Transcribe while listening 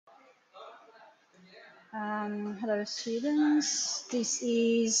Hello students, this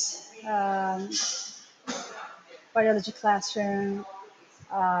is biology classroom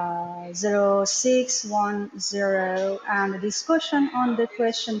 0610, and the discussion on the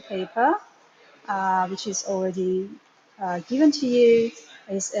question paper which is already given to you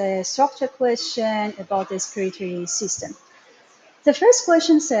is a structure question about the respiratory system. The first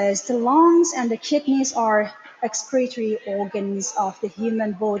question says the lungs and the kidneys are excretory organs of the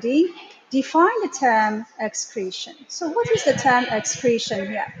human body. Define the term excretion. So, what is the term excretion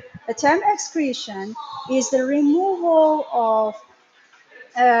here? The term excretion is the removal of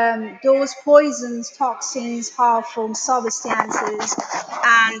those poisons, toxins, harmful substances,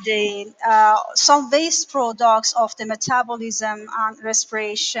 and some waste products of the metabolism and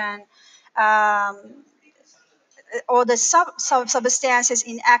respiration. Um, or the substances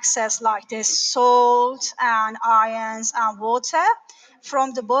in excess like the salt and ions and water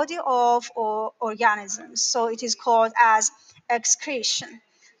from the body of organisms. So it is called as excretion.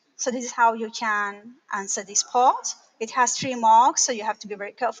 So this is how you can answer this part. It has 3 marks, so you have to be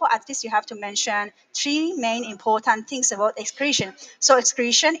very careful. At least you have to mention 3 main important things about excretion. So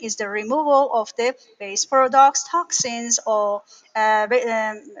excretion is the removal of the waste products, toxins, or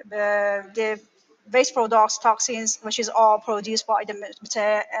the waste products, toxins, which is all produced by the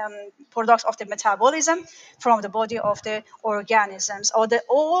products of the metabolism from the body of the organisms, or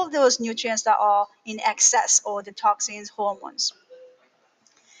all those nutrients that are in excess, or the toxins, hormones.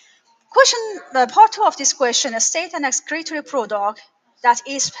 Question part two of this question: state an excretory product that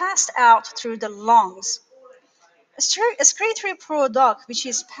is passed out through the lungs. Excretory product which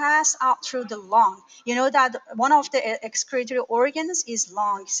is passed out through the lung. You know that one of the excretory organs is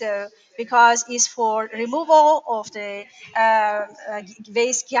lung. So because it's for removal of the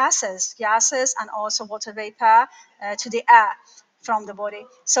waste gases, and also water vapor to the air from the body.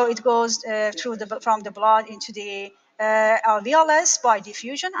 So it goes from the blood into the alveolus by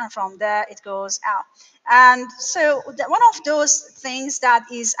diffusion, and from there it goes out. And so one of those things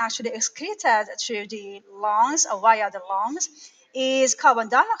that is actually excreted through the lungs or via the lungs is carbon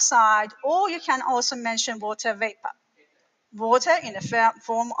dioxide, or you can also mention water vapor, water in the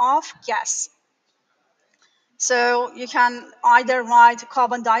form of gas. So you can either write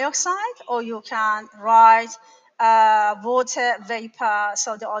carbon dioxide, or you can write water vapor.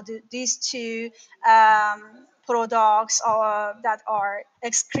 So there are these two products that are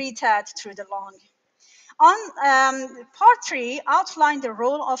excreted through the lung. On part three, outline the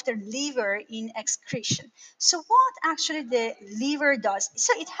role of the liver in excretion. So what actually the liver does?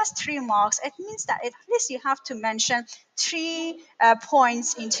 So it has 3 marks. It means that at least you have to mention 3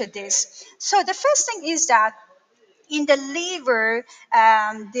 points into this. So the first thing is that in the liver,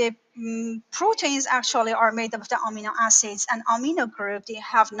 the proteins actually are made up of the amino acids, and amino group they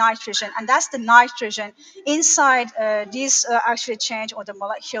have nitrogen, and that's the nitrogen inside this actually change or the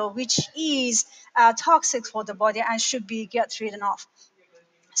molecule, which is toxic for the body and should be get rid of.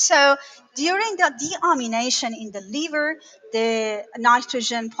 So during the deamination in the liver, the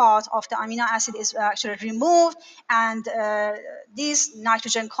nitrogen part of the amino acid is actually removed, and this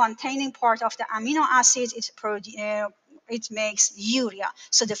nitrogen containing part of the amino acid it makes urea.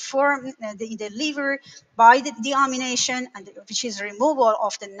 So the form in the liver by the deamination, and which is removal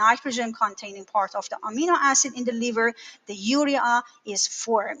of the nitrogen containing part of the amino acid in the liver, the urea is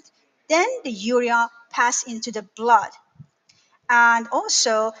formed. Then the urea pass into the blood, and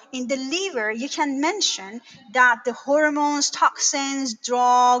also in the liver, you can mention that the hormones, toxins,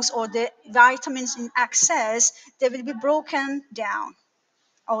 drugs, or the vitamins in excess, they will be broken down.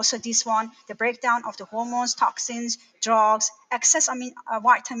 Also, this one, the breakdown of the hormones, toxins, drugs, excess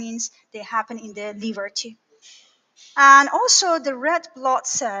vitamins, they happen in the liver too. And also, the red blood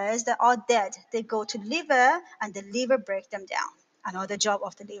cells that are dead, they go to liver, and the liver break them down. Another job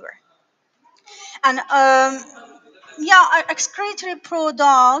of the liver. And yeah, excretory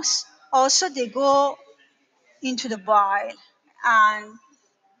products also they go into the bile, and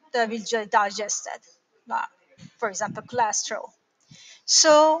they will get digested, like, for example, cholesterol.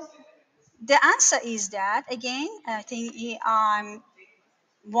 So the answer is that, again, I think I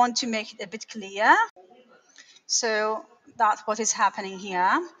want to make it a bit clear. So that's what is happening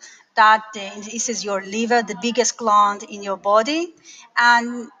here. That this is your liver, the biggest gland in your body,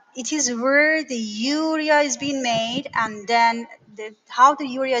 and it is where the urea is being made, and then how the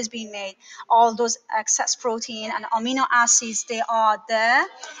urea is being made. All those excess protein and amino acids they are there,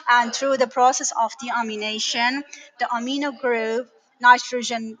 and through the process of deamination, the amino group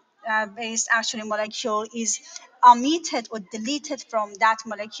nitrogen based actually molecule is omitted or deleted from that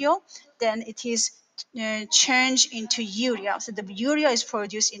molecule. Then it is change into urea. So the urea is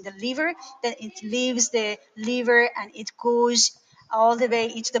produced in the liver, then it leaves the liver and it goes all the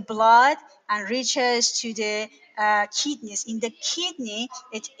way into the blood and reaches to the kidneys. In the kidney,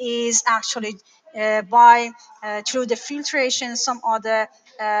 it is actually by through the filtration, some other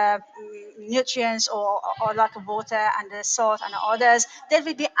uh, nutrients or like water and the salt and others that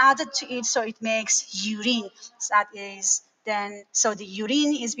will be added to it, so it makes urine. So that is then, so the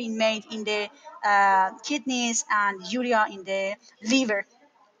urine is being made in the kidneys and urea in the liver.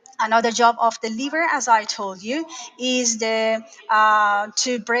 Another job of the liver, as I told you, is the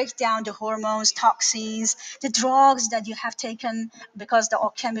to break down the hormones, toxins, the drugs that you have taken, because there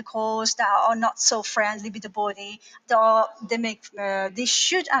are chemicals that are not so friendly with the body. They make they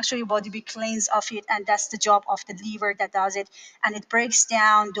should actually your body be cleansed of it, and that's the job of the liver that does it. And it breaks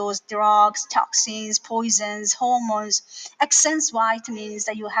down those drugs, toxins, poisons, hormones, excess vitamins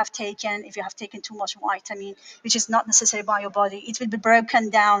that you have taken. If you have taken too much vitamin, which is not necessary by your body, it will be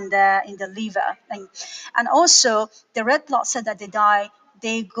broken down there in the liver. And also the red blood cell that they die,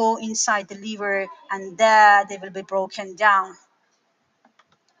 they go inside the liver and there they will be broken down.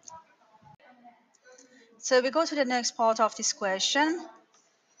 So we go to the next part of this question.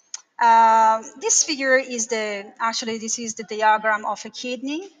 This figure is the, actually this is the diagram of a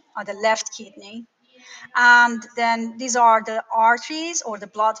kidney, or the left kidney. And then these are the arteries or the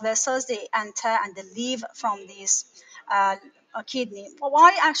blood vessels, they enter and they leave from this kidney.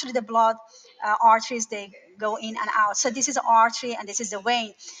 Why actually the blood arteries, they go in and out? So this is the artery and this is the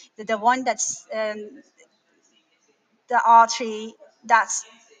vein. The one that's the artery, that's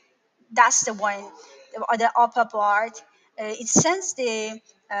the one, or the upper part. It sends the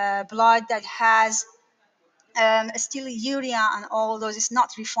blood that has still urea and all those. It's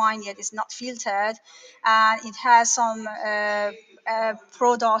not refined yet, it's not filtered, and it has some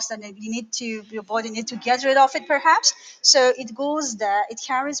products that you need to, your body need to get rid of it perhaps. So it goes there, it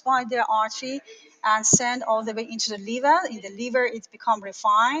carries by the artery and send all the way into the liver. In the liver it become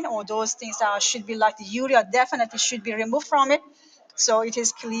refined, or those things that should be like the urea definitely should be removed from it, so it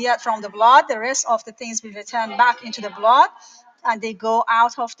is cleared from the blood. The rest of the things will return back into the blood, and they go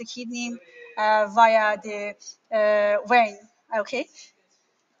out of the kidney via the vein. Okay,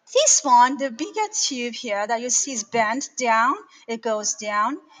 this one, the bigger tube here that you see is bent down, it goes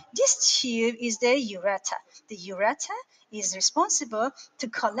down. This tube is the ureter. The ureter is responsible to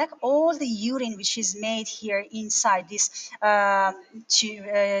collect all the urine which is made here inside this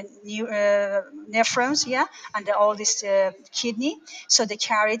nephrons, yeah, and all this kidney. So they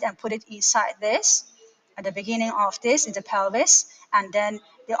carry it and put it inside this, at the beginning of this in the pelvis, and then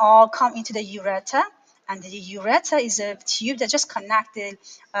they all come into the ureter. And the ureter is a tube that just connected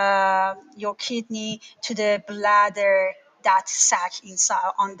your kidney to the bladder, that sac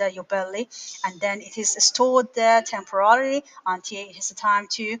inside under your belly, and then it is stored there temporarily until it is time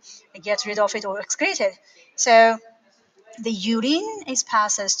to get rid of it or excrete it. So the urine is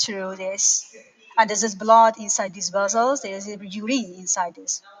passes through this, and there's this blood inside these vessels, there's urine inside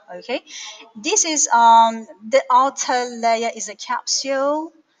this. Okay, this is the outer layer is a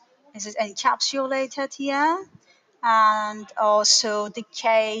capsule, this is encapsulated here. And also the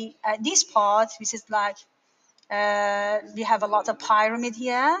K, this part, which is like we have a lot of pyramid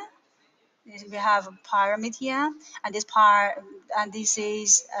here. We have a pyramid here, and and this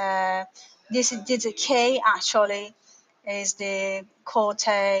is the K actually is the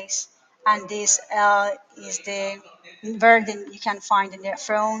cortex, and this L is the where you can find the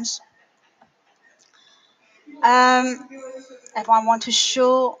nephrons. If I want to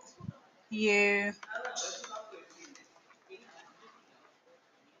show you,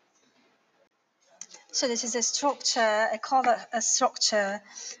 so this is a structure, I call it a structure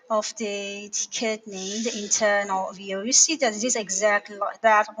of the kidney, the internal view. You see that this is exactly like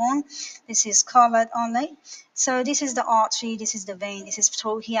that one. This is colored only. So this is the artery, this is the vein, this is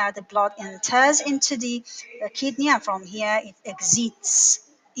through here the blood enters into the kidney, and from here it exits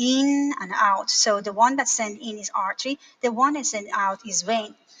in and out. So the one that sent in is artery, the one that sent out is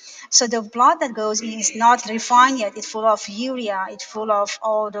vein. So the blood that goes in is not refined yet. It's full of urea. It's full of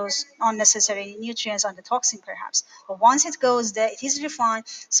all those unnecessary nutrients and the toxin perhaps. But once it goes there, it is refined.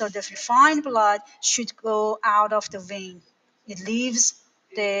 So the refined blood should go out of the vein. It leaves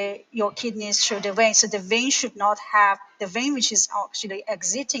your kidneys through the vein. So the vein should not have, the vein which is actually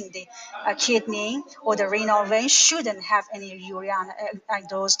exiting the kidney or the renal vein shouldn't have any urea and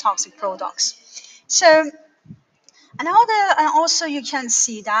those toxic products. So and also you can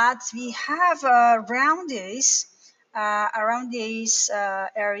see that we have around this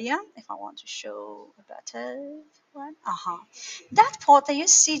area. If I want to show a better one, that part that you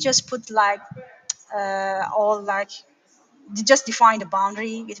see just put like all like just define the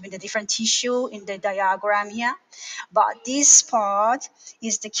boundary between the different tissue in the diagram here. But this part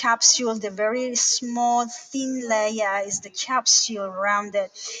is the capsule, the very small thin layer is the capsule around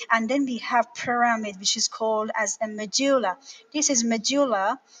it. And then we have pyramid, which is called as a medulla. This is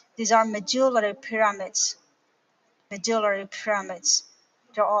medulla. These are medullary pyramids. Medullary pyramids.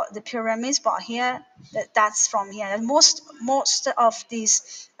 There are the pyramids, but here that's from here. And most of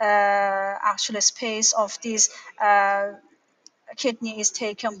this actual space of this kidney is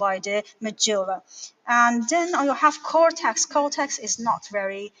taken by the medulla. And then you have cortex. Cortex is not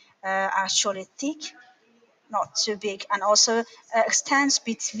very actually thick, not too big, and also extends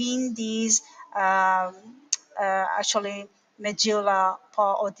between these actually medulla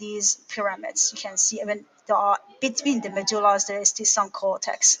part or these pyramids. You can see even there are, between the medullas there is still some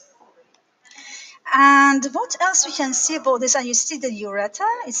cortex. And what else we can see about this? And you see the ureter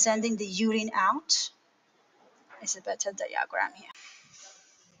is sending the urine out. It's a better diagram here.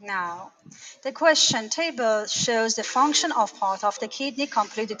 Now, the question table shows the function of part of the kidney.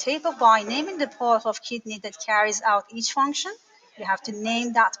 Complete the table by naming the part of kidney that carries out each function. You have to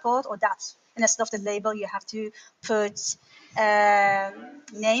name that part, or that instead of the label, you have to put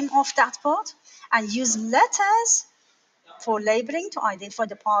name of that part and use letters for labeling to identify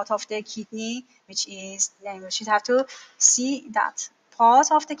the part of the kidney which is named. You should have to see that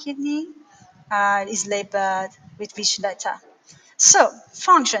part of the kidney is labeled with which letter. So,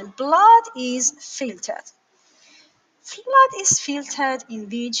 function. Blood is filtered. Blood is filtered in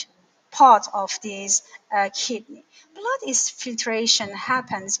which part of this kidney? Blood is filtration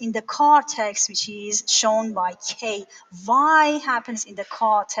happens in the cortex, which is shown by K. Why happens in the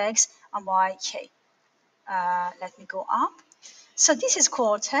cortex and why K? Let me go up. So this is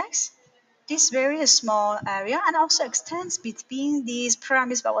cortex. This very small area and also extends between these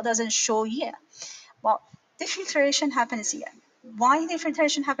pyramids, but what doesn't show here. Well, the filtration happens here. Why the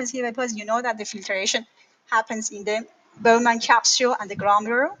filtration happens here? Because you know that the filtration happens in the Bowman capsule and the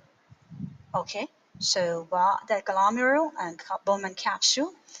glomerule. Okay, so the glomerule and Bowman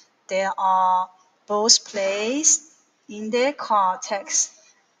capsule, they are both placed in the cortex.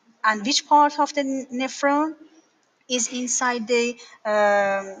 And which part of the nephron is inside the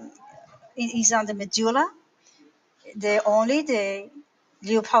is on the medulla? The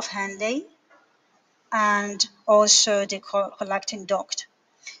loop of Henle and also the collecting duct.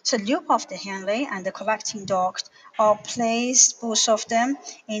 So loop of the Henle and the collecting duct are placed, both of them,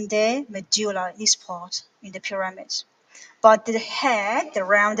 in the medulla, this part, in the pyramid. But the head, the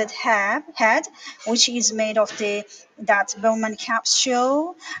rounded head, which is made of that Bowman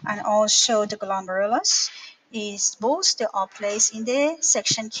capsule and also the glomerulus, is both they are placed in the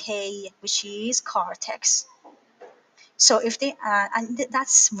section K, which is cortex. So if they and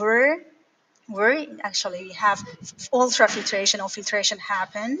that's where actually we have ultrafiltration or filtration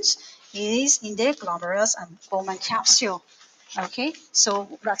happens is in the glomerulus and Bowman capsule. Okay, so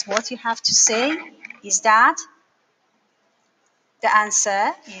that's what you have to say is that the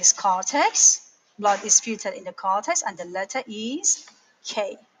answer is cortex. Blood is filtered in the cortex, and the letter is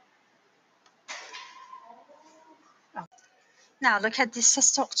K. Now look at this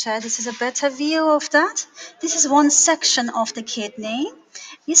structure. This is a better view of that. This is one section of the kidney.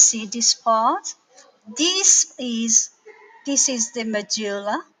 You see this part. This is the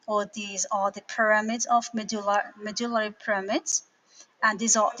medulla, or these are the pyramids of medullary pyramids, and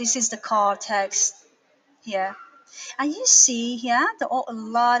this is the cortex here. And you see here there are a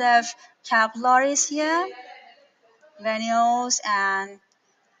lot of capillaries here, venules and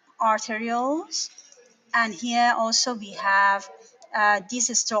arterioles, and here also we have this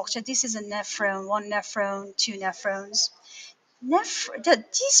structure. This is a nephron, one nephron, two nephrons.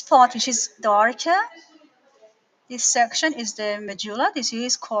 This part which is darker, this section is the medulla. This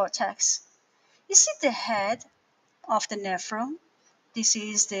is cortex. You see the head of the nephron. This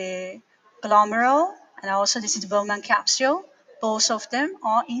is the glomerule, and also this is the Bowman capsule. Both of them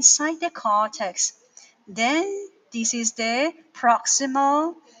are inside the cortex. Then this is the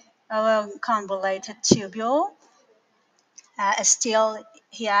proximal convoluted tubule, still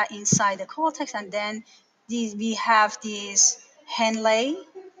here inside the cortex, and then we have this Henle,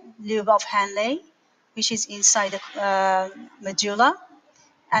 lobe of Henle, which is inside the medulla.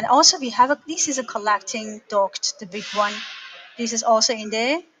 And also we have this is a collecting duct, the big one. This is also in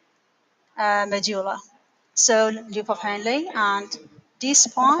the medulla. So loop of Henle and this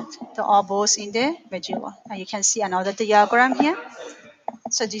part, they are both in the medulla. And you can see another diagram here.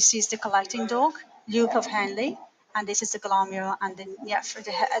 So this is the collecting duct, loop of Henle, and this is the glomerule and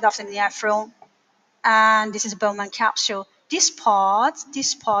the head of the nephron. And this is the Bowman capsule. This part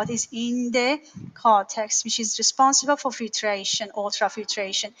is in the cortex, which is responsible for filtration,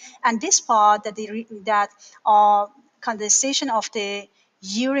 ultrafiltration, and this part that condensation of the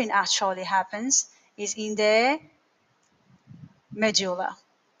urine actually happens is in the medulla.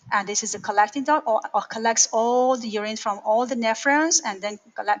 And this is a collecting dot or collects all the urine from all the nephrons and then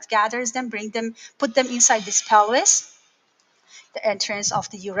gathers them, bring them, put them inside this pelvis, the entrance of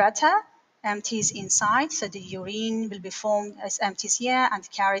the ureter, empties inside, so the urine will be formed as empties here and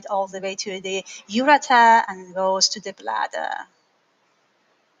carried all the way to the ureter and goes to the bladder.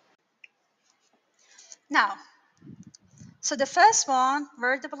 Now, so the first one,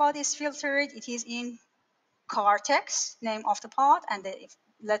 where the blood is filtered, it is in cortex, name of the part, and the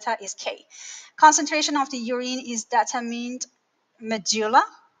letter is K. Concentration of the urine is determined medulla.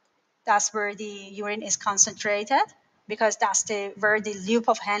 That's where the urine is concentrated because that's where the loop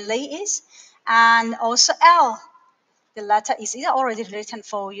of Henle is. And also L, the letter is already written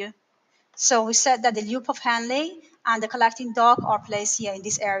for you. So we said that the loop of Henle and the collecting duct are placed here in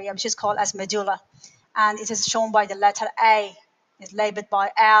this area, which is called as medulla. And it is shown by the letter A. It's labeled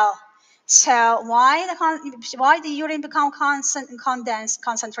by L. So why the urine become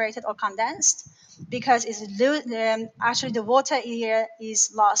concentrated or condensed? Because actually the water here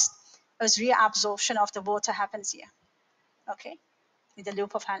is lost as reabsorption of the water happens here. Okay, in the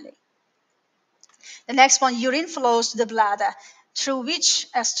loop of Henle. The next one, urine flows to the bladder, through which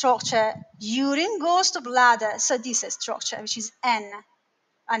a structure urine goes to bladder. So this is a structure which is N,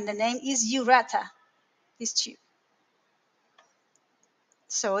 and the name is ureter. This tube.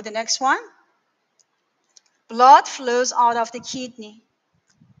 So the next one, blood flows out of the kidney.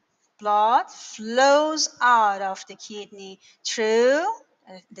 Blood flows out of the kidney through,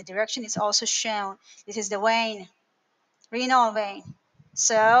 the direction is also shown. This is the vein, renal vein.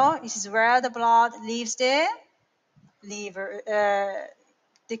 So this is where the blood leaves the liver,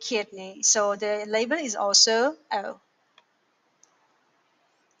 the kidney. So the label is also O.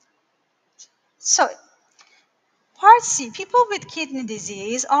 So Part C, people with kidney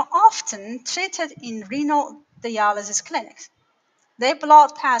disease are often treated in renal dialysis clinics. Their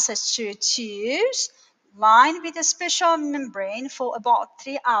blood passes through tubes lined with a special membrane for about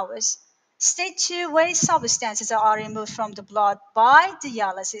 3 hours. Stage 2, where substances are removed from the blood by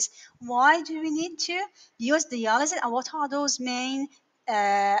dialysis. Why do we need to use dialysis, and what are those main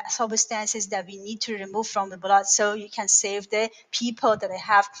substances that we need to remove from the blood so you can save the people that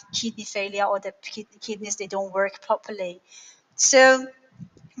have kidney failure or the kidneys they don't work properly? So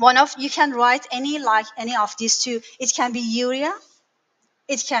you can write any of these two. It can be urea,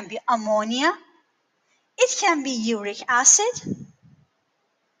 it can be ammonia, it can be uric acid.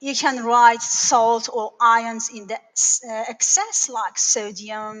 You can write salt or ions in the excess, like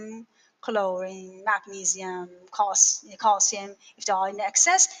sodium, chlorine, magnesium, calcium, if they are in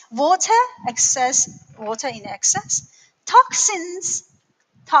excess. Water in excess. Toxins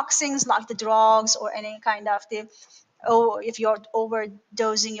like the drugs or any kind of if you're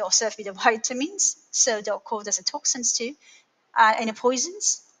overdosing yourself with the vitamins, so they're called as the toxins too. Any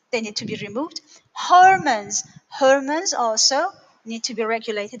poisons, they need to be removed. Hormones also need to be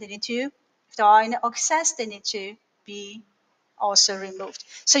regulated. They need to, if they are in excess, they need to be also removed.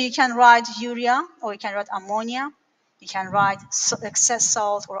 So you can write urea, or you can write ammonia. You can write excess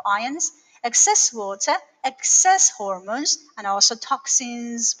salt or ions, excess water, excess hormones, and also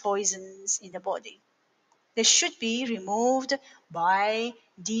toxins, poisons in the body. They should be removed by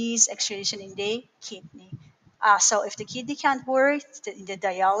these excretion in the kidney. So if the kidney can't work, the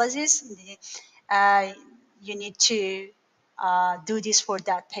dialysis, uh, you need to do this for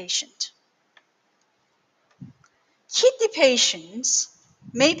that patient. Kidney patients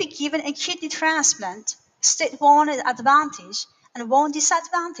may be given a kidney transplant. State one advantage and one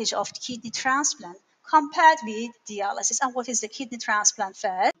disadvantage of kidney transplant compared with dialysis. And what is the kidney transplant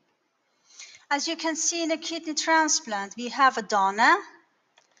first? As you can see in a kidney transplant, we have a donor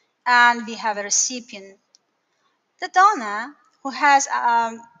and we have a recipient. The donor who has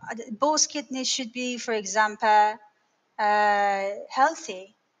both kidneys should be, for example,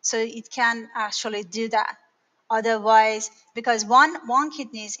 healthy, so it can actually do that. Otherwise, because one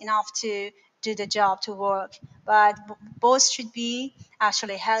kidney is enough to do the job to work, but both should be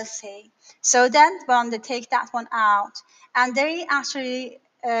actually healthy. So then when they take that one out and they actually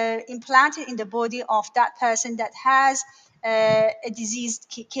implant it in the body of that person that has a diseased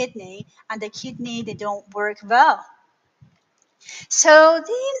kidney, and the kidney they don't work well. So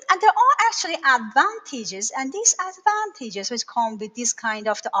and there are actually advantages and disadvantages which come with this kind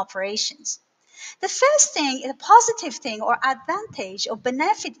of the operations. The first thing, a positive thing or advantage or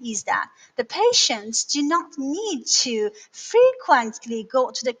benefit is that the patients do not need to frequently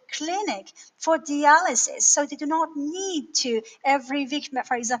go to the clinic for dialysis. So they do not need to every week,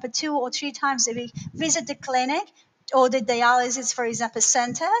 for example, 2 or 3 times a week, visit the clinic or the dialysis, for example,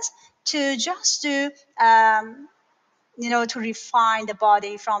 centers to just do to refine the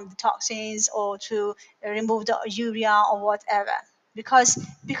body from the toxins or to remove the urea or whatever, because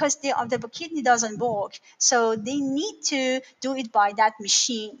the kidney doesn't work, so they need to do it by that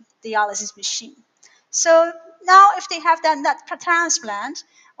machine, dialysis machine. So now if they have done that transplant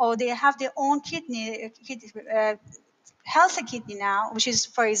or they have their own healthy kidney now, which is,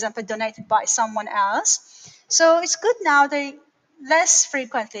 for example, donated by someone else. So it's good now. They less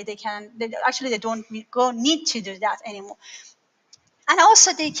frequently they don't need to do that anymore, and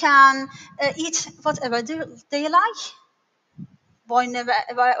also they can eat whatever they like,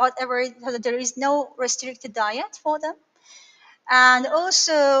 whatever. There is no restricted diet for them. And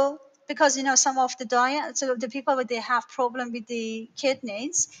also because some of the diet, so the people with they have problem with the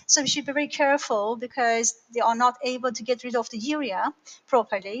kidneys, so we should be very careful because they are not able to get rid of the urea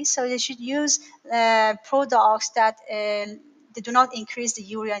properly, so they should use products that they do not increase the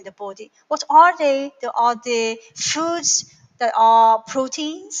urea in the body. What are they? They are the foods that are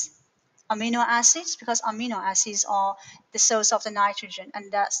proteins, amino acids, because amino acids are the source of the nitrogen, and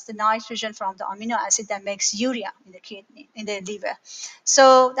that's the nitrogen from the amino acid that makes urea in the kidney, in the liver.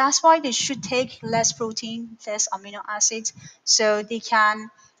 So that's why they should take less protein, less amino acids, so they can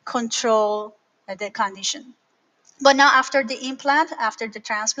control the condition. But now after the implant, after the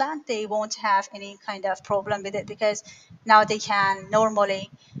transplant, they won't have any kind of problem with it because now they can normally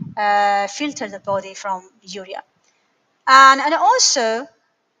filter the body from urea. And also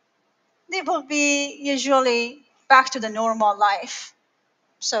they will be usually back to the normal life,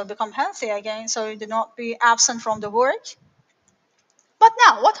 so become healthy again, so do not be absent from the work. But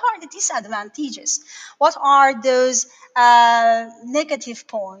now what are the disadvantages? What are those negative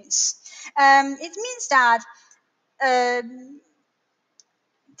points? It means that um,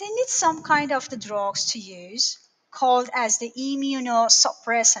 they need some kind of the drugs to use called as the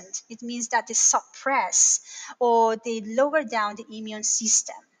immunosuppressant. It means that they suppress or they lower down the immune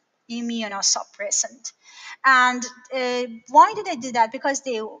system. Immunosuppressant. And why do they do that? Because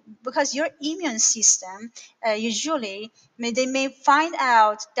your immune system usually they may find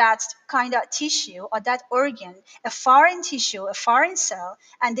out that kind of tissue or that organ, a foreign tissue, a foreign cell,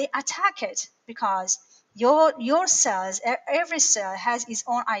 and they attack it because your cells, every cell has its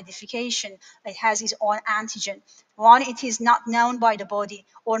own identification. It has its own antigen. One, it is not known by the body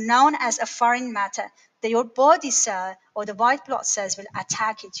or known as a foreign matter. Your body cell or the white blood cells will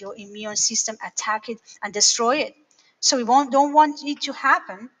attack it. Your immune system attack it and destroy it. So don't want it to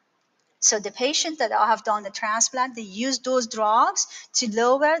happen. So the patients that have done the transplant, they use those drugs to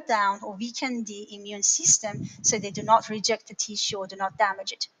lower down or weaken the immune system so they do not reject the tissue or do not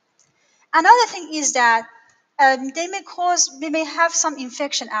damage it. Another thing is that they may have some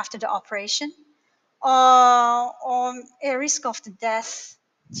infection after the operation, or a risk of the death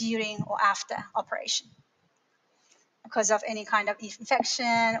during or after operation because of any kind of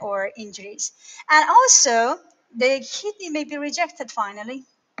infection or injuries. And also, the kidney may be rejected finally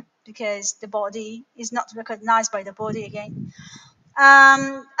because the body is not recognized by the body again.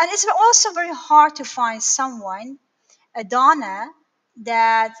 And it's also very hard to find someone, a donor,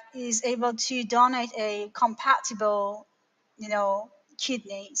 that is able to donate a compatible,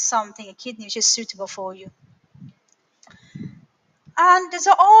 kidney, a kidney which is suitable for you. And these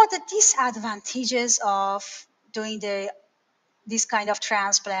are all the disadvantages of doing this kind of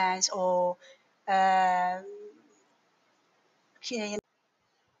transplants or um,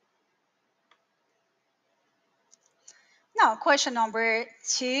 now, question number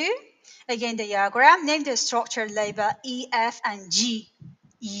 2. Again, the diagram. Name the structure label E, F, and G.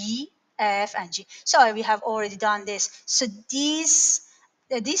 E, F, and G. So we have already done this. So this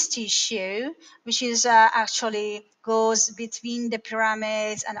tissue, which is actually goes between the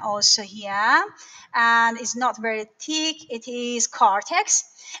pyramids and also here, and it's not very thick. It is cortex,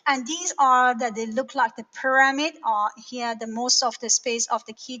 and these are that they look like the pyramid. Here, the most of the space of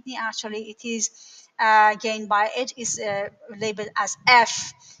the kidney actually it is gained by it is labeled as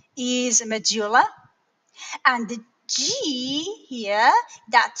F, is medulla, and the G here,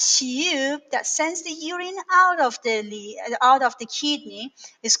 that tube that sends the urine out of the kidney,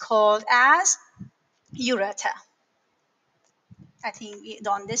 is called as ureter. I think we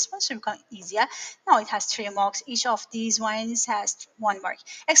done this one should become easier. Now it has 3 marks. Each of these ones has 1 mark.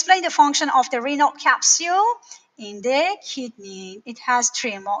 Explain the function of the renal capsule in the kidney, it has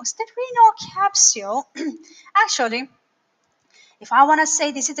 3 marks. The renal capsule, actually, if I want to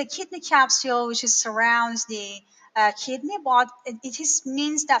say this is the kidney capsule which is surrounds the kidney, but it is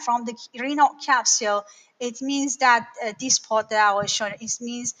means that from the renal capsule, it means that this part that I was showing, it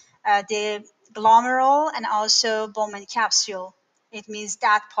means the glomerular and also Bowman capsule. It means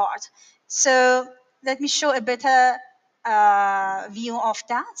that part. So let me show a better view of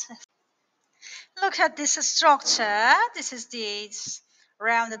that. Look at this structure. This is this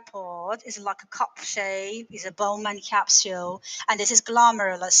rounded part. It's like a cup shape. It's a Bowman capsule. And this is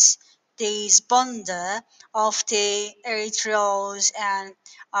glomerulus. This bundle of the erythrocytes and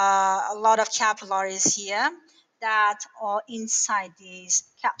a lot of capillaries here that are inside this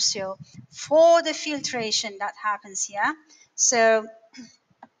capsule for the filtration that happens here. So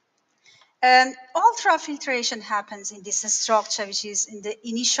ultrafiltration happens in this structure, which is in the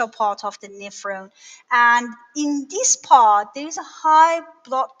initial part of the nephron. And in this part, there is a high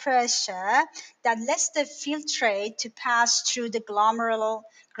blood pressure that lets the filtrate to pass through the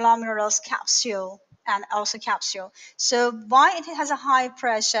glomerulus capsule and also capsule. So why it has a high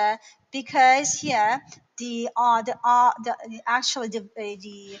pressure? Because here actually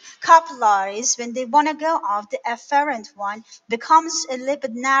the capillaries, when they want to go off, the afferent one becomes a little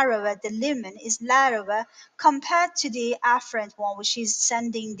bit narrower. The lumen is narrower compared to the afferent one, which is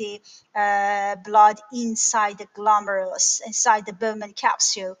sending the blood inside the glomerulus, inside the Bowman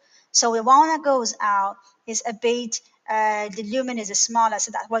capsule. So the one that goes out is a bit, the lumen is smaller,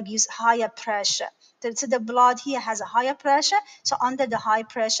 so that what gives higher pressure. So the blood here has a higher pressure. So under the high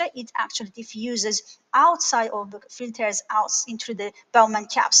pressure, it actually diffuses outside or filters out into the Bowman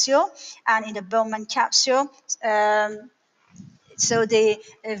capsule. And in the Bowman capsule, so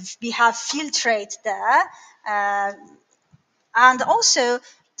we have filtrate there. And also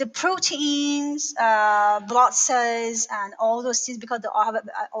the proteins, blood cells, and all those things, because they all have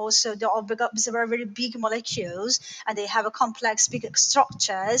also they all because they are very big molecules and they have a complex big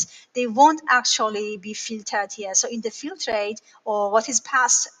structures. They won't actually be filtered here. So in the filtrate or what is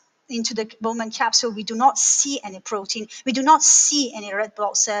passed into the Bowman capsule, we do not see any protein. We do not see any red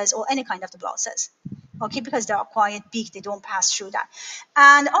blood cells or any kind of the blood cells. Okay, because they are quite big, they don't pass through that.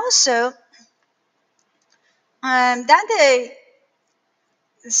 And also, then the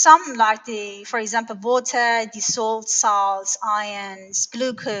some like the, for example, water, dissolved salts, ions,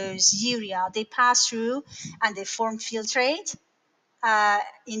 glucose, urea, they pass through and they form filtrate. They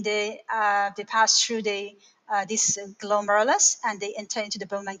pass through this glomerulus and they enter into the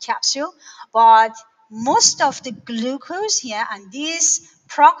Bowman capsule. But most of the glucose here and this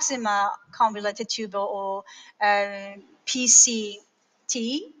proximal convoluted tubule or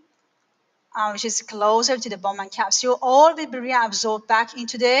PCT, which is closer to the Bowman capsule, all will be reabsorbed back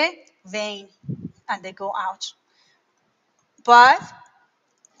into the vein and they go out. But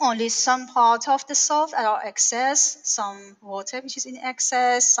only some part of the salt that are excess, some water which is in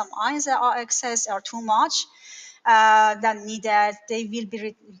excess, some ions that are excess or too much that needed, they will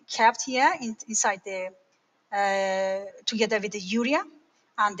be kept here inside the together with the urea,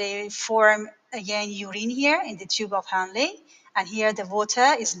 and they form again urine here in the tube of Henle, and here the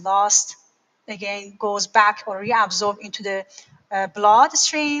water is lost again, goes back or reabsorbed into the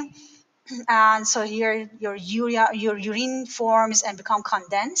bloodstream. And so here your urine forms and become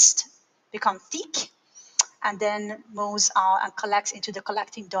condensed, become thick, and then moves out and collects into the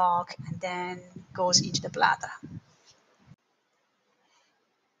collecting duct and then goes into the bladder.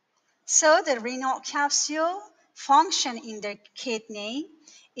 So the renal capsule function in the kidney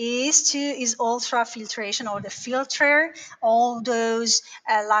is ultrafiltration or the filter all those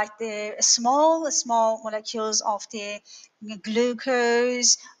like the small molecules of the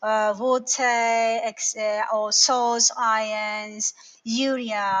glucose, water, or salts, ions,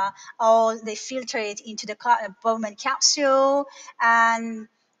 urea, all they filter it into the Bowman capsule, and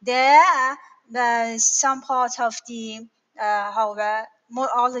there some part of the however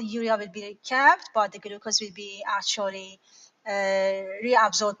all the urea will be kept, but the glucose will be actually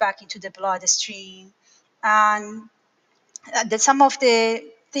reabsorbed back into the bloodstream. And some of the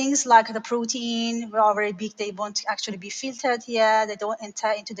things like the protein are very big. They won't actually be filtered here. They don't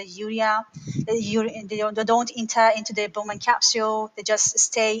enter into the urea. They don't enter into the Bowman capsule. They just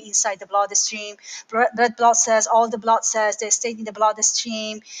stay inside the bloodstream. Red blood cells, all the blood cells, they stay in the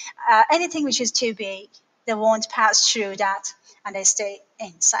bloodstream. Anything which is too big, they won't pass through that, and they stay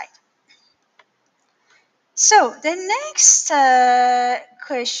inside. So the next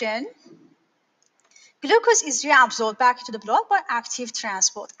question. Glucose is reabsorbed back into the blood by active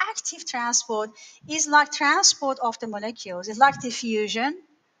transport. Active transport is like transport of the molecules. It's like diffusion.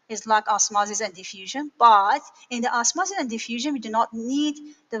 It's like osmosis and diffusion. But in the osmosis and diffusion, we do not need,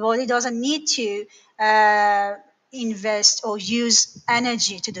 the body doesn't need to invest or use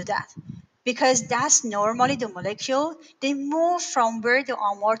energy to do that, because that's normally the molecule, they move from where they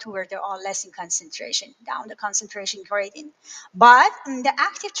are more to where they are less in concentration, down the concentration gradient. But the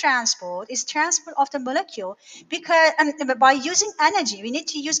active transport is transport of the molecule, because by using energy, we need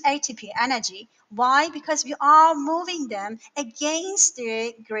to use ATP energy. Why? Because we are moving them against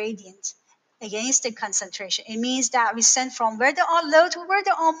the gradient, against the concentration. It means that we send from where they are low to where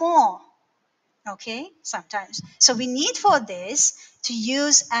they are more. Okay, sometimes. So we need for this to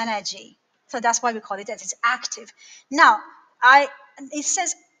use energy. So that's why we call it that it's active. Now, it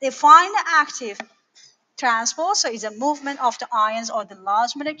says define the active transport. So it's a movement of the ions or the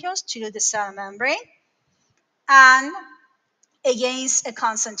large molecules to the cell membrane and against a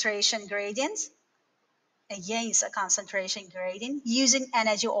concentration gradient, using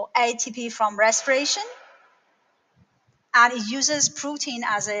energy or ATP from respiration, and it uses protein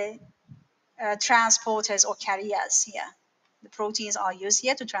as a transporters or carriers here. The proteins are used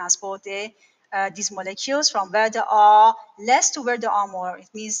here to transport these molecules from where they are less to where they are more. It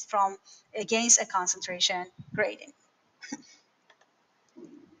means from against a concentration gradient.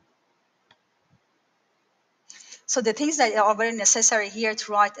 So the things that are very necessary here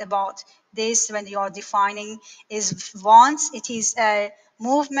to write about this when you are defining is, once it is a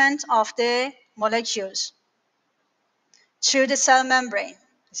movement of the molecules through the cell membrane.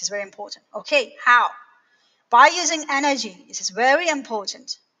 This is very important. Okay, how? By using energy. This is very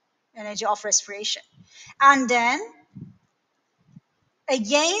important. Energy of respiration. And then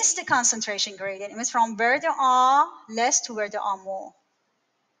against the concentration gradient, it means from where there are less to where there are more.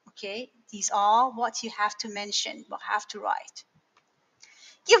 Okay, these are what you have to mention, what have to write.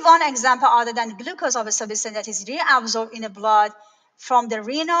 Give one example other than glucose of a substance that is reabsorbed in the blood from the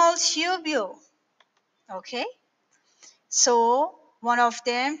renal tubule. Okay, so one of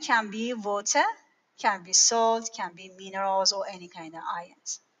them can be water, can be salt, can be minerals, or any kind of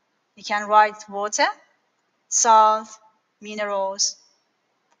ions. You can write water, salt, minerals,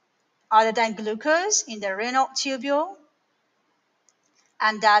 other than glucose in the renal tubule,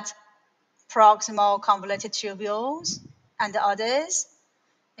 and that proximal convoluted tubules, and the others,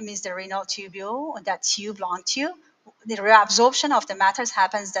 it means the renal tubule, or that tube, long tube, the reabsorption of the matters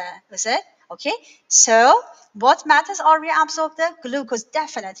happens there. Is it? Okay, so what matters are reabsorbed there? Glucose,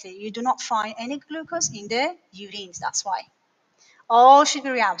 definitely. You do not find any glucose in the urines, that's why. All should be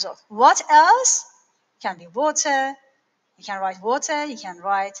reabsorbed. What else? Can be water. You can write water, you can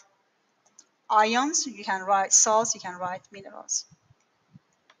write ions, you can write salts, you can write minerals.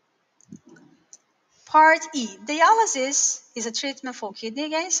 Part E, dialysis is a treatment for kidney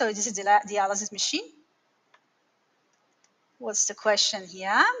again. So this is the dialysis machine. What's the question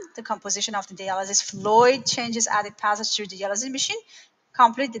here? The composition of the dialysis fluid changes as it passes through the dialysis machine.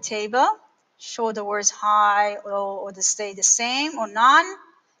 Complete the table. Show the words high, low, or the stay the same or none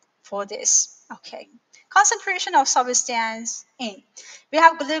for this. Okay. Concentration of substance in. We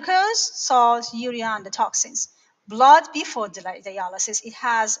have glucose, salt, urea, and the toxins. Blood before dialysis, it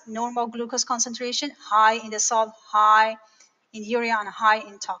has normal glucose concentration, high in the salt, high in urea, and high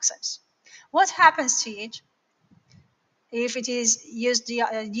in toxins. What happens to it if it is used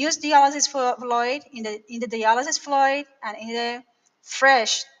dialysis fluid in the dialysis fluid and in the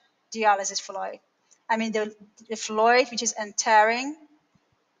fresh dialysis fluid? I mean the fluid which is entering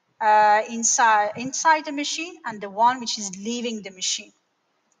inside the machine, and the one which is leaving the machine.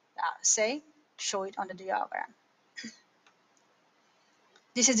 Say, show it on the diagram.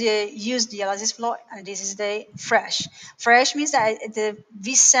 This is the used dialysis fluid, and this is the fresh. Fresh means that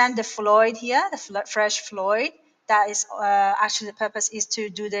we send the fluid here, the fresh fluid. That is actually the purpose is to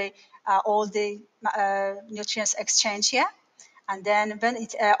do the all the nutrients exchange here. And then when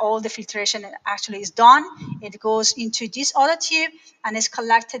all the filtration actually is done, it goes into this other tube and is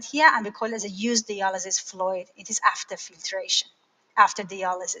collected here, and we call it as a used dialysis fluid. It is after filtration, after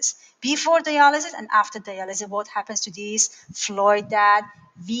dialysis. Before dialysis and after dialysis, what happens to this fluid that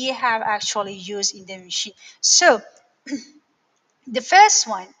we have actually used in the machine? So the first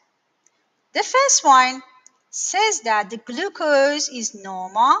one says that the glucose is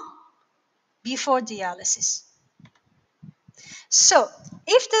normal before dialysis. So,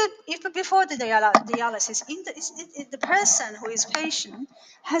 if before the dialysis, the person who is patient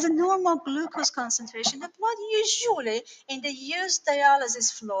has a normal glucose concentration, the blood usually in the used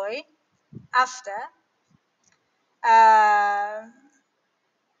dialysis fluid after uh,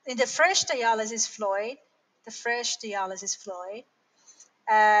 in the fresh dialysis fluid, it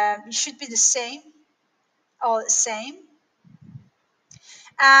should be the same or same.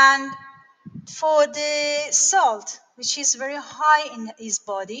 And for the salt, which is very high in his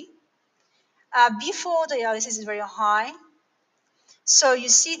body, before dialysis is very high, so you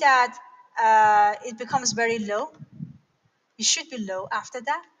see that it becomes very low. It should be low after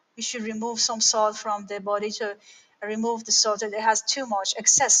that. We should remove some salt from the body to remove the salt that it has too much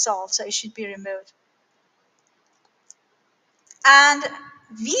excess salt, so it should be removed. And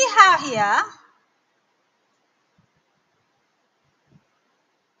we have here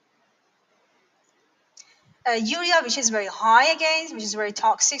urea, which is very high again, which is very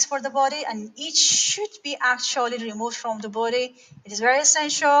toxic for the body, and it should be actually removed from the body. It is very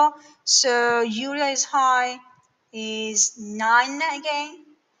essential. So urea is high, is 9 again,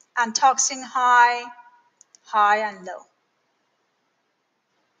 and toxin high, high and low.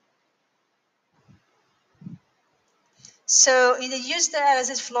 So in the used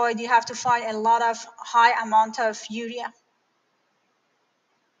dialysis fluid, you have to find a lot of high amount of urea.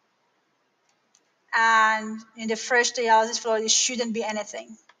 And in the fresh dialysis fluid, it shouldn't be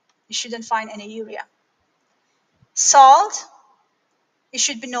anything. You shouldn't find any urea. Salt, it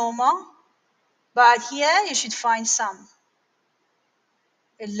should be normal, but here you should find some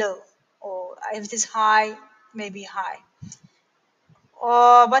low, or if it is high, maybe high.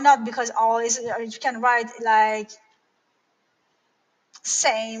 Or but not because always you can write like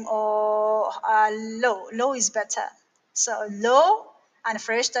same or low. Low is better. So low and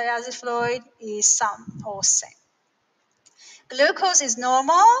fresh dialysis fluid is some or same. Glucose is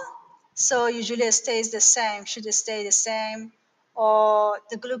normal, so usually it stays the same. Should it stay the same, or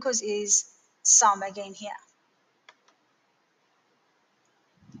the glucose is some again here.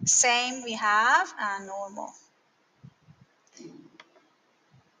 Same we have and normal.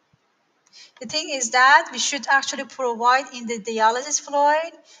 The thing is that we should actually provide in the dialysis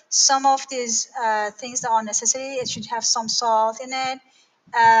fluid some of these things that are necessary. It should have some salt in it,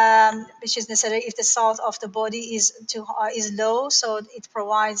 which is necessary if the salt of the body is low, so it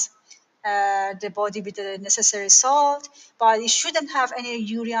provides the body with the necessary salt. But it shouldn't have any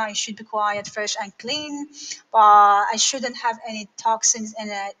urea. It should be quiet, fresh, and clean. But it shouldn't have any toxins in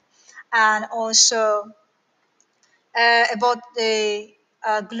it, and also about the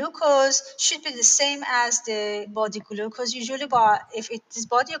glucose should be the same as the body glucose usually, but if this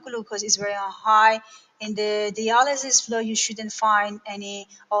body glucose is very high in the dialysis flow, you shouldn't find any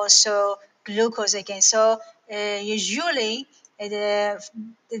also glucose again. So usually the,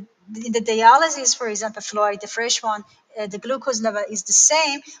 in the dialysis, for example, fluid, the fresh one, the glucose level is the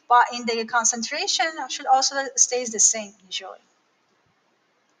same, but in the concentration should also stays the same usually.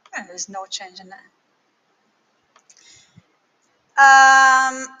 And there's no change in that.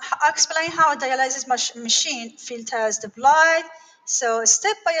 I'll explain how a dialysis machine filters the blood. So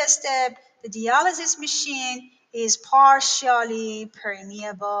step by step, the dialysis machine is partially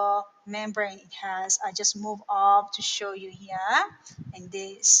permeable membrane it has. I just move up to show you here, and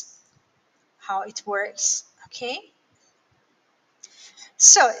this how it works. Okay.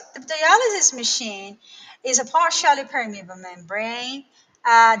 So the dialysis machine is a partially permeable membrane,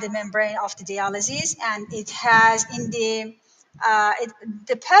 the membrane of the dialysis, and it has in the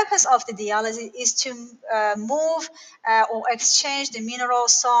purpose of the dialysis is to move or exchange the mineral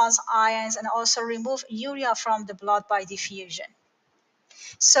salts, ions, and also remove urea from the blood by diffusion.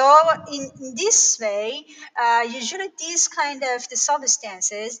 So in this way, usually these kind of the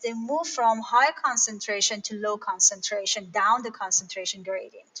substances they move from high concentration to low concentration down the concentration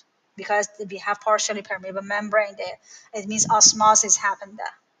gradient because we have partially permeable membrane there. It means osmosis happened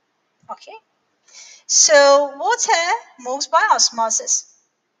there. Okay. So water moves by osmosis.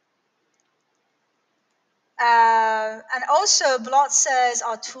 And also blood cells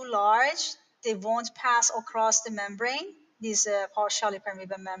are too large. They won't pass across the membrane, this partially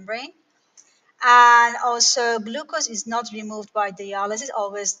permeable membrane. And also glucose is not removed by dialysis,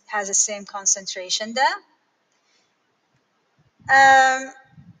 always has the same concentration there. Um,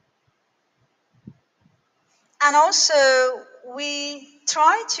 and also we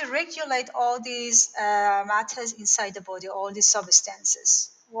try to regulate all these matters inside the body, all these substances.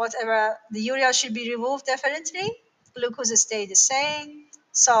 Whatever the urea should be removed definitely, glucose stay the same,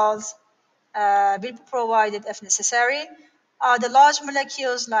 salt will be provided if necessary. The large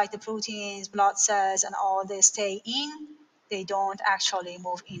molecules like the proteins, blood cells, and all they stay in. They don't actually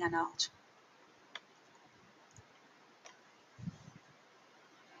move in and out.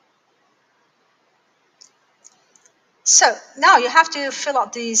 So now you have to fill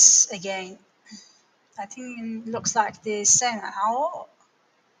up this again. I think it looks like the same now.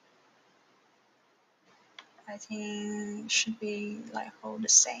 I think it should be like all the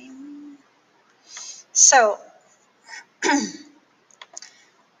same. So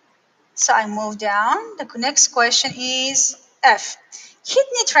So I move down. The next question is F.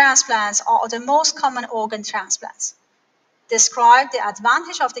 Kidney transplants are the most common organ transplants. Describe the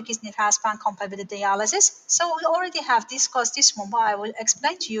advantage of the kidney transplant compared with the dialysis. So we already have discussed this one, but I will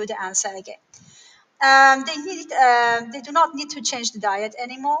explain to you the answer again. They do not need to change the diet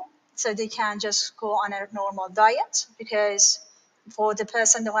anymore, so they can just go on a normal diet because for the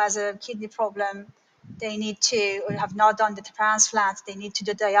person who has a kidney problem, they need to or have not done the transplant, they need to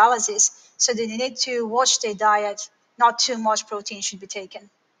do dialysis, so they need to watch their diet. Not too much protein should be taken.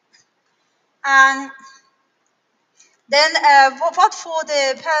 And then, what for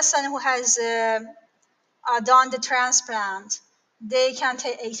the person who has done the transplant, they can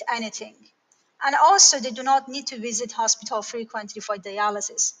take anything. And also, they do not need to visit hospital frequently for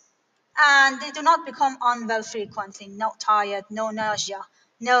dialysis. And they do not become unwell frequently, not tired, no nausea,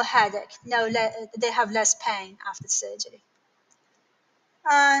 no headache, they have less pain after surgery.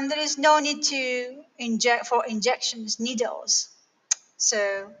 And there is no need to inject for injections, needles.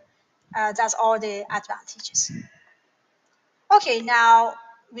 So that's all the advantages. Okay, now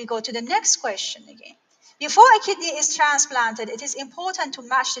we go to the next question again. Before a kidney is transplanted, it is important to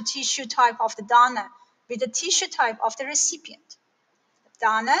match the tissue type of the donor with the tissue type of the recipient.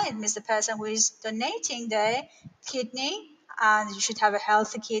 Donor, it means the person who is donating the kidney, and you should have a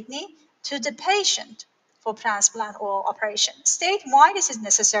healthy kidney, to the patient for transplant or operation. State why this is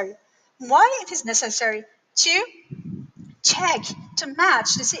necessary. Why it is necessary to check, to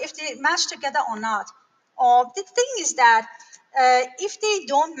match, to see if they match together or not. Or the thing is that if they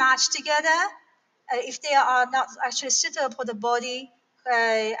don't match together, if they are not actually suitable for the body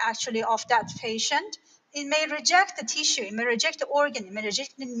actually of that patient, it may reject the tissue, it may reject the organ, it may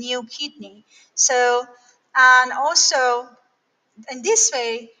reject the new kidney. So, and also in this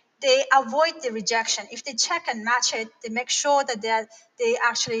way, they avoid the rejection. If they check and match it, they make sure that they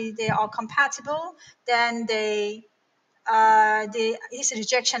are compatible. Then this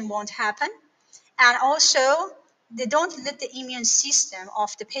rejection won't happen. And also, they don't let the immune system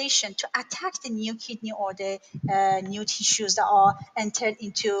of the patient to attack the new kidney or the new tissues that are entered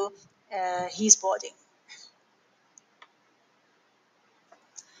into his body.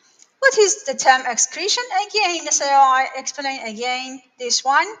 What is the term excretion? Again, so I explain again this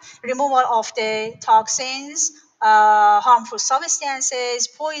one. Removal of the toxins, harmful substances,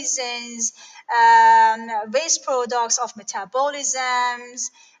 poisons, waste products of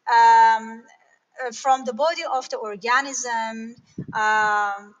metabolisms, from the body of the organism,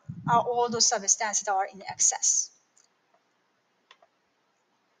 are all those substances that are in excess.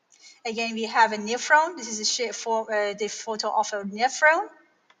 Again, we have a nephron. This is a the photo of a nephron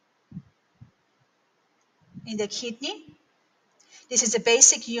in the kidney. This is the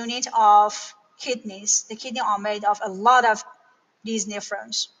basic unit of kidneys. The kidney are made of a lot of these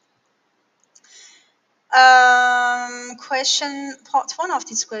nephrons. Part one of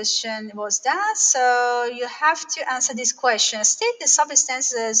this question was that. So you have to answer this question. State the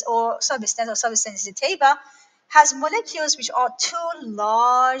substances or substance in the table has molecules which are too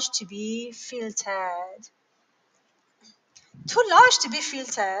large to be filtered. Too large to be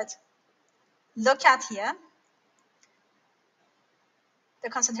filtered. Look at here. The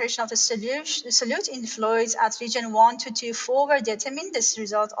concentration of the solute in fluids at region 1 to 2 4 were determined. This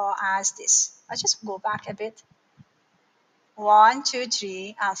result are as this. I just go back a bit. 1, 2,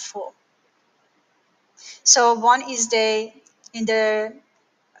 3, and 4. So one is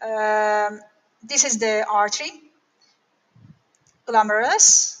this is the artery,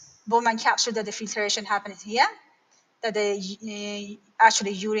 glomerulus, Bowman capsule that the filtration happened here, that the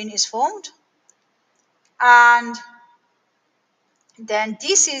actually urine is formed. And then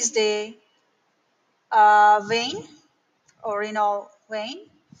this is the vein, or renal vein,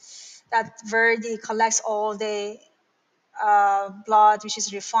 that where they collects all the blood which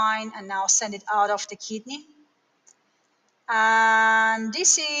is refined and now send it out of the kidney. And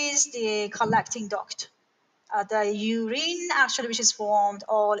this is the collecting duct. The urine actually which is formed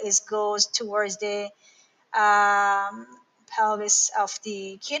all goes towards the pelvis of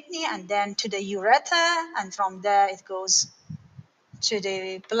the kidney and then to the ureter, and from there it goes to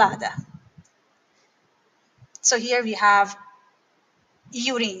the bladder. So here we have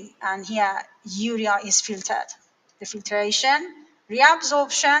urine, and here urea is filtered. The filtration,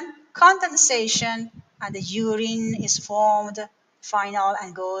 reabsorption, condensation, and the urine is formed final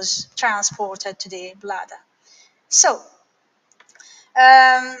and goes transported to the bladder. So,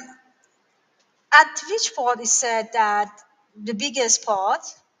 at which part is said that the biggest part,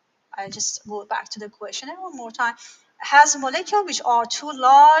 I'll just go back to the question one more time, has molecules which are too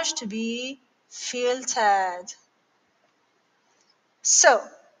large to be filtered. So,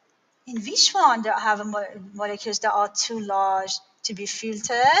 In which one that have molecules that are too large to be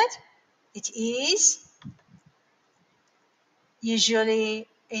filtered? It is usually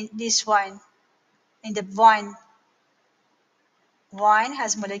in this one, in the wine. Wine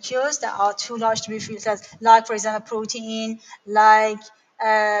has molecules that are too large to be filtered, like, for example, protein, like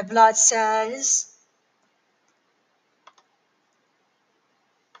blood cells.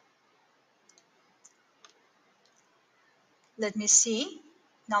 Let me see.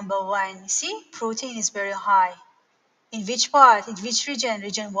 Number one, you see, protein is very high. In which part? In which region?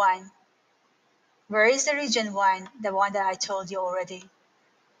 Region 1. Where is the region 1? The one that I told you already.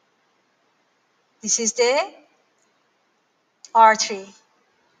 This is the artery.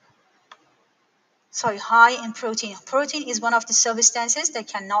 Sorry, high in protein. Protein is one of the substances that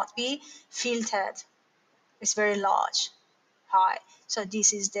cannot be filtered. It's very large, high. So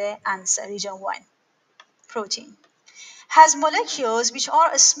this is the answer, region 1, protein. Has molecules which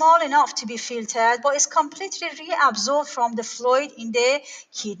are small enough to be filtered but is completely reabsorbed from the fluid in the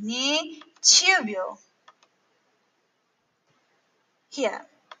kidney tubule. Here,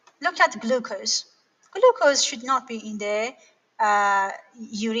 look at glucose. Glucose should not be in the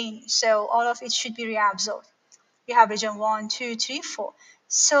urine, so all of it should be reabsorbed. We have region 1, 2, 3, 4.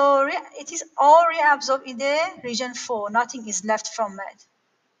 So it is all reabsorbed in the region 4. Nothing is left from it.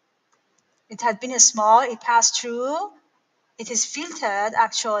 It had been small, it passed through, it is filtered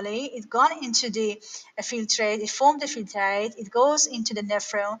actually, it gone into the filtrate, it formed the filtrate, it goes into the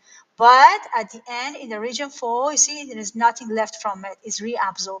nephron, but at the end in the region 4, you see there is nothing left from it, it's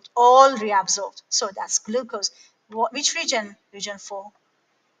reabsorbed, all reabsorbed. So that's glucose. Which region? Region 4.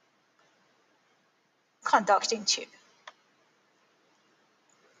 Conducting tube.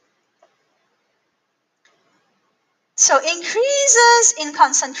 So increases in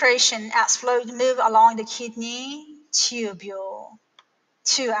concentration as fluid move along the kidney tubule.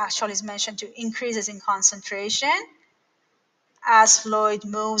 2 actually is mentioned to increases in concentration as fluid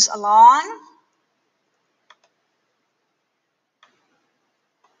moves along.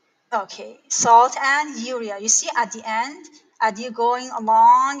 Okay, salt and urea. You see at the end, as you going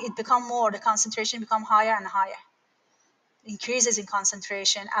along, it become more, the concentration become higher and higher. Increases in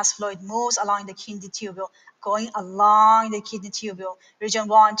concentration as fluid moves along the kidney tubule, going along the kidney tubule. Region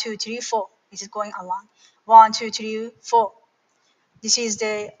 1, 2, 3, 4. This is going along. 1, 2, 3, 4. This is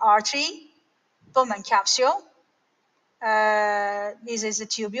the artery, Bowman capsule. This is the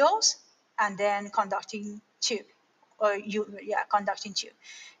tubules, and then conducting tube, or conducting tube.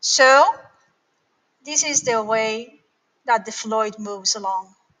 So this is the way that the fluid moves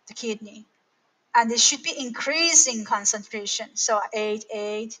along the kidney. And it should be increasing concentration. So 8,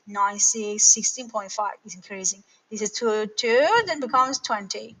 8, 9, 6, 16.5 is increasing. This is 2, 2, then becomes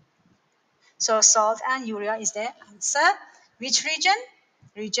 20. So salt and urea is the answer. Which region?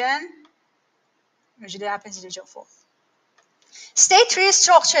 Region, usually happens in region 4. State 3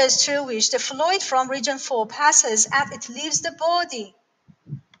 structures through which the fluid from region 4 passes as it leaves the body.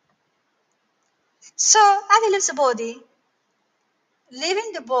 So as it leaves the body,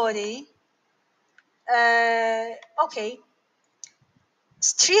 leaving the body, okay,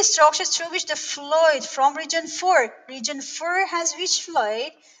 3 structures through which the fluid from region 4. Region 4 has which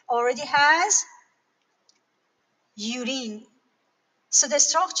fluid? Already has urine. So the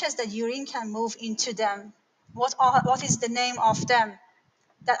structures that urine can move into them, what is the name of them?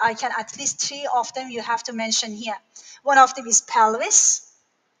 That I can, at least 3 of them you have to mention here. One of them is pelvis.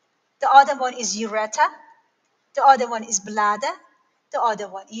 The other one is urethra. The other one is bladder. The other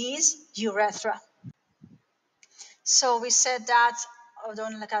one is urethra. So we said that, oh,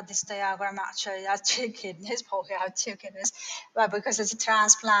 don't look at this diagram actually, I have 2 kidneys, but we have 2 kidneys, but because it's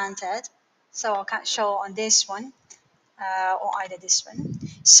transplanted, so I can't show on this one, or either this one.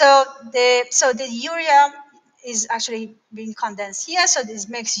 So the urea is actually being condensed here, so this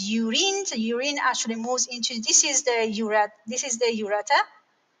makes urine. So urine actually moves into, this is the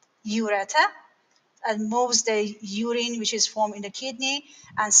urethra, and moves the urine which is formed in the kidney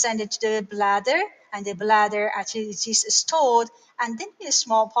and send it to the bladder, and the bladder actually is stored, and then in a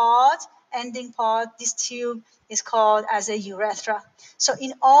small part, ending part, this tube is called as a urethra. So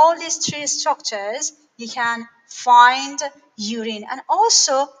in all these 3 structures you can find urine, and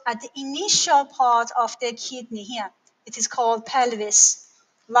also at the initial part of the kidney here, it is called pelvis,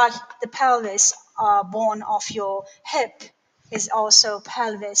 like the pelvis bone of your hip is also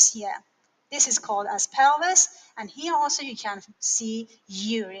pelvis here. This is called as pelvis, and here also you can see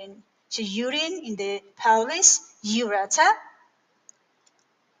urine. So urine in the pelvis, urethra,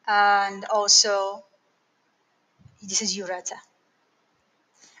 and also this is urethra.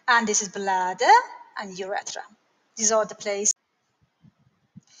 And this is bladder and urethra. These are the places.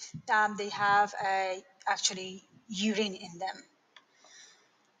 they have actually urine in them.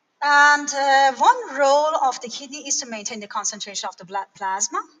 And one role of the kidney is to maintain the concentration of the blood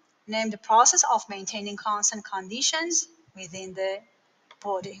plasma, named the process of maintaining constant conditions within the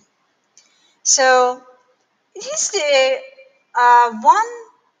body. So it is the one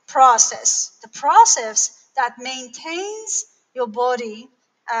process, the process that maintains your body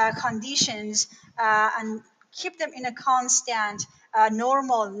conditions and keep them in a constant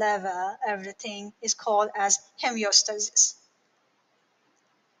normal level. Everything is called as homeostasis.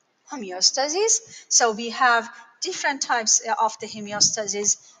 So we have different types of the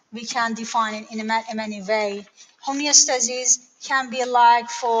homeostasis. We can define it in a many way. Homeostasis can be like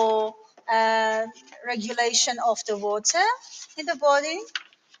for regulation of the water in the body.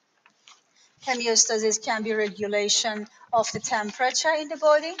 Homeostasis can be regulation of the temperature in the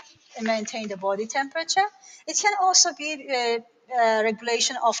body and maintain the body temperature. It can also be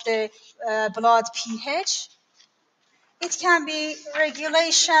regulation of the blood pH. It can be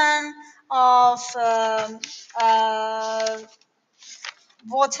regulation of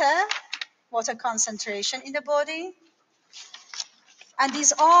water, water concentration in the body. And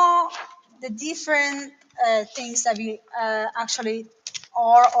these are the different things that we actually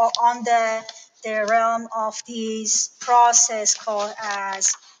are on the realm of this process called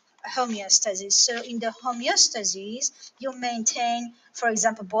as homeostasis. So in the homeostasis, you maintain, for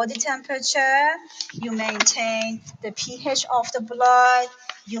example, body temperature, you maintain the pH of the blood,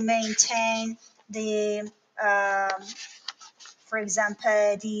 you maintain the, for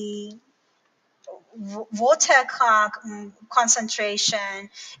example, the water concentration.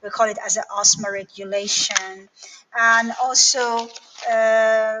 We call it as an osmoregulation. And also,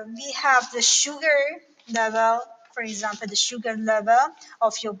 we have the sugar level, for example, the sugar level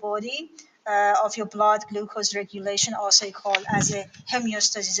of your body, of your blood glucose regulation, also called as a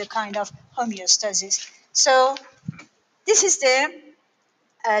homeostasis, a kind of homeostasis. So this is the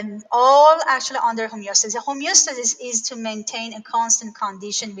all actually under homeostasis. Homeostasis is to maintain a constant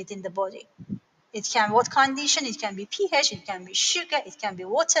condition within the body. It can what condition? It can be pH, it can be sugar, it can be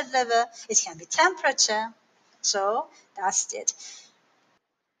water level, it can be temperature. So that's it.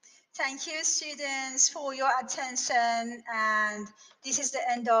 Thank you, students, for your attention. And this is the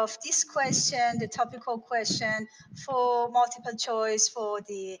end of this question, the topical question for multiple choice for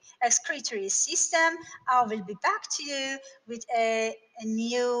the excretory system. I will be back to you with a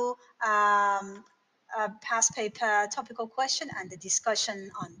new past paper topical question and the discussion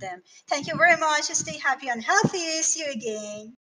on them. Thank you very much. Stay happy and healthy. See you again.